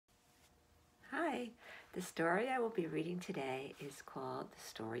Hi, the story I will be reading today is called The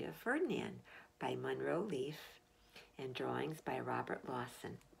Story of Ferdinand by Munro Leaf and drawings by Robert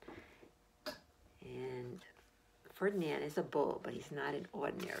Lawson. And Ferdinand is a bull, but he's not an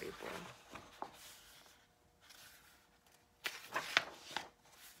ordinary bull.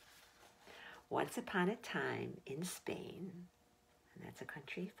 Once upon a time in Spain, and that's a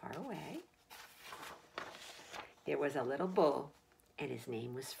country far away, there was a little bull, and his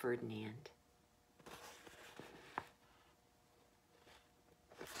name was Ferdinand.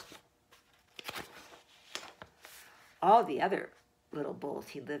 All the other little bulls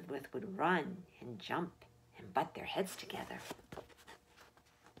he lived with would run and jump and butt their heads together.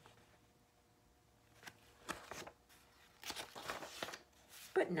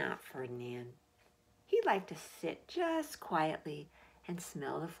 But not Ferdinand. He liked to sit just quietly and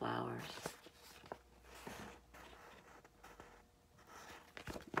smell the flowers.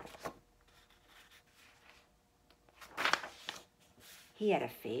 He had a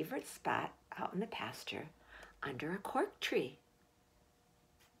favorite spot out in the pasture under a cork tree.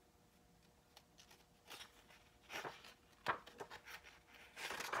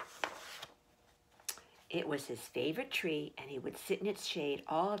 It was his favorite tree, and he would sit in its shade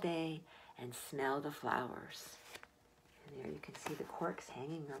all day and smell the flowers. And there you can see the corks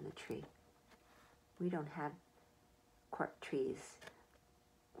hanging on the tree. We don't have cork trees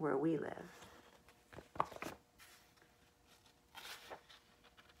where we live.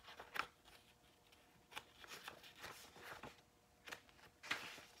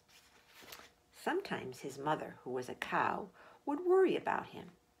 Sometimes his mother, who was a cow, would worry about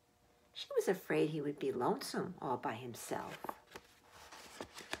him. She was afraid he would be lonesome all by himself.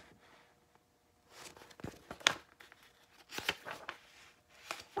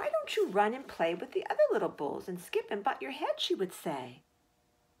 "Why don't you run and play with the other little bulls and skip and butt your head?" she would say.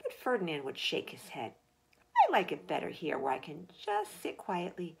 But Ferdinand would shake his head. "I like it better here where I can just sit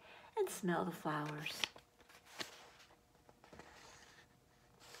quietly and smell the flowers."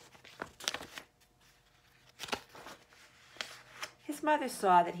 His mother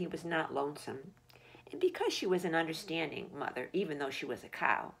saw that he was not lonesome, and because she was an understanding mother, even though she was a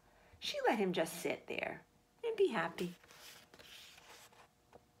cow, she let him just sit there and be happy.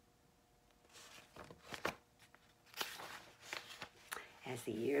 As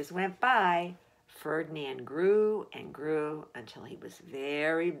the years went by, Ferdinand grew and grew until he was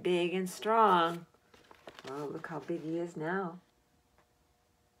very big and strong. Oh, look how big he is now.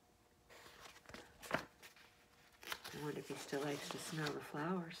 I wonder if he still likes to smell the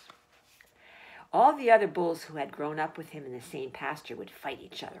flowers. All the other bulls who had grown up with him in the same pasture would fight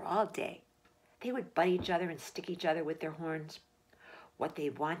each other all day. They would butt each other and stick each other with their horns. What they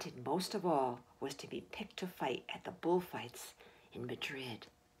wanted most of all was to be picked to fight at the bullfights in Madrid.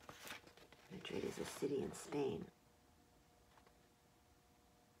 Madrid is a city in Spain.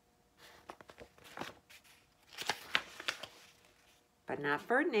 But not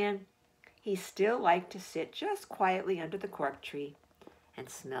Ferdinand. He still liked to sit just quietly under the cork tree and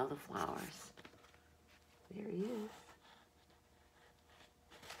smell the flowers. There he is.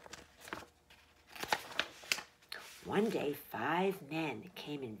 One day, 5 men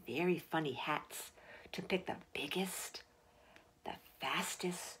came in very funny hats to pick the biggest, the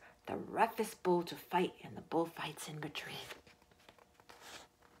fastest, the roughest bull to fight in the bullfights in Madrid.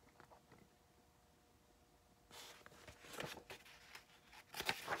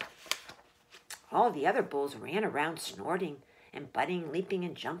 All the other bulls ran around snorting and butting, leaping,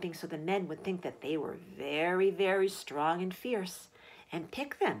 and jumping so the men would think that they were very, very strong and fierce and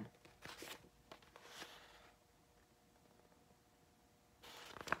pick them.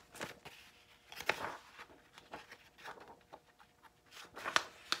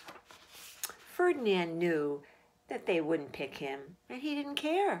 Ferdinand knew that they wouldn't pick him, and he didn't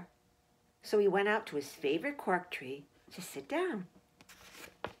care. So he went out to his favorite cork tree to sit down.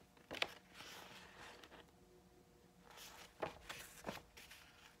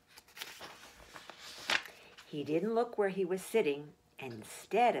 He didn't look where he was sitting, and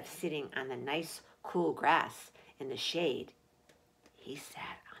instead of sitting on the nice, cool grass in the shade, he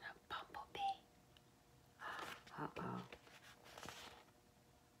sat on a bumblebee. Uh-oh.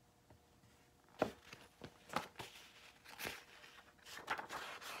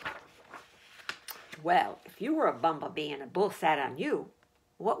 Well, if you were a bumblebee and a bull sat on you,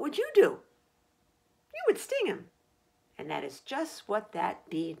 what would you do? You would sting him. And that is just what that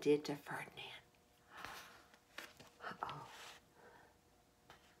bee did to Ferdinand. Uh-oh.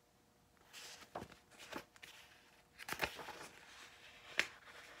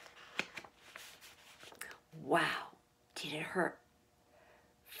 Wow, did it hurt?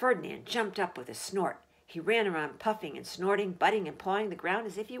 Ferdinand jumped up with a snort. He ran around puffing and snorting, butting and pawing the ground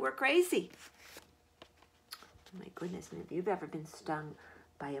as if he were crazy. Oh my goodness, and if you've ever been stung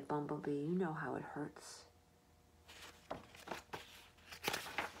by a bumblebee, you know how it hurts.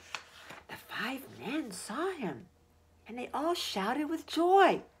 The 5 men saw him, and they all shouted with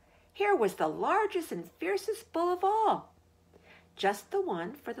joy. Here was the largest and fiercest bull of all, just the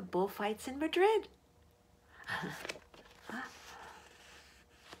one for the bullfights in Madrid.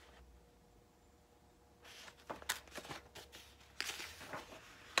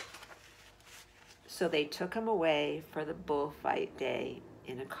 So they took him away for the bullfight day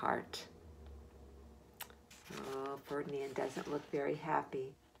in a cart. Oh, Ferdinand doesn't look very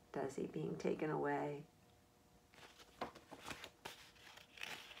happy, does he, being taken away?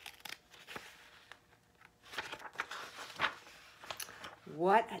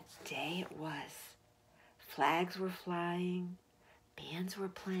 What a day it was. Flags were flying, bands were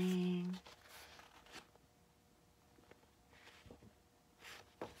playing.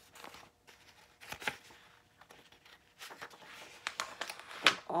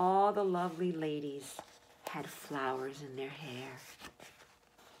 And all the lovely ladies had flowers in their hair.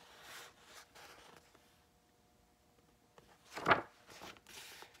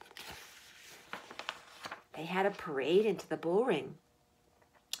 They had a parade into the bull ring.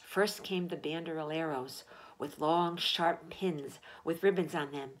 First came the banderilleros with long, sharp pins with ribbons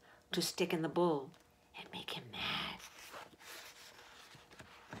on them to stick in the bull and make him mad.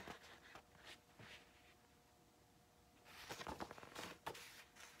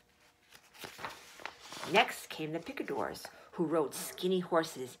 Next came the picadors, who rode skinny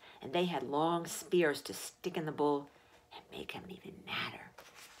horses, and they had long spears to stick in the bull and make him even madder.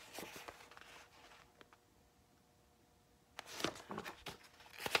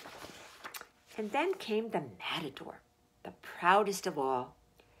 And then came the matador, the proudest of all.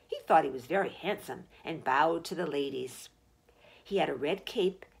 He thought he was very handsome and bowed to the ladies. He had a red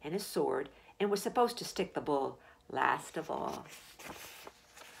cape and a sword and was supposed to stick the bull last of all.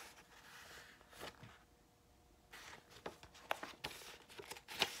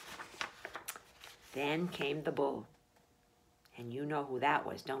 Then came the bull, and you know who that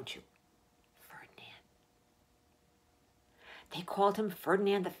was, don't you? They called him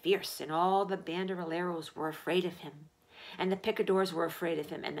Ferdinand the Fierce, and all the banderilleros were afraid of him, and the picadors were afraid of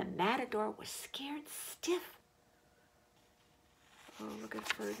him, and the matador was scared stiff. Oh, look at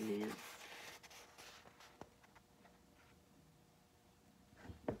Ferdinand.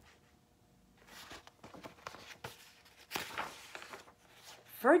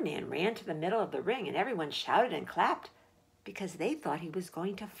 Ferdinand ran to the middle of the ring, and everyone shouted and clapped because they thought he was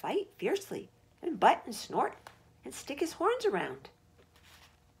going to fight fiercely and butt and snort and stick his horns around.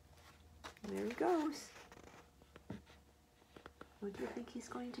 There he goes. What do you think he's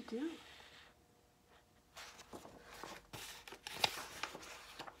going to do?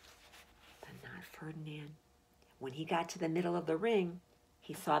 But not Ferdinand. When he got to the middle of the ring,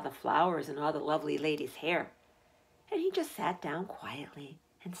 he saw the flowers in all the lovely ladies' hair, and he just sat down quietly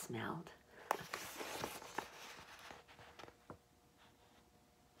and smelled.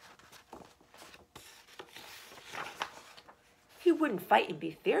 He wouldn't fight and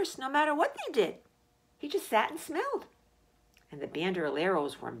be fierce no matter what they did. He just sat and smelled. And the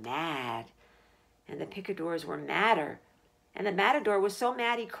banderilleros were mad, and the picadors were madder, and the matador was so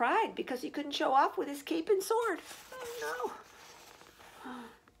mad he cried because he couldn't show off with his cape and sword. Oh no.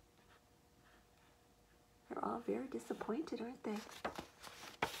 They're all very disappointed, aren't they?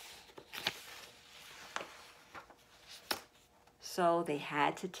 So they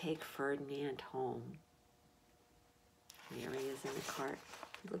had to take Ferdinand home. There he is in the cart.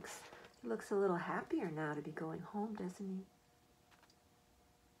 He looks a little happier now to be going home, doesn't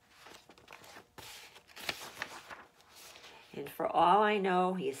he? And for all I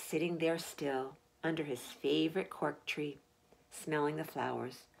know, he is sitting there still, under his favorite cork tree, smelling the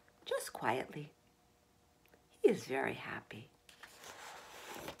flowers, just quietly. He is very happy.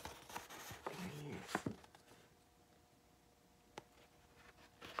 There he is.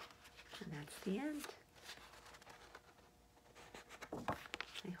 And that's the end.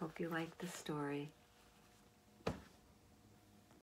 I hope you liked the story.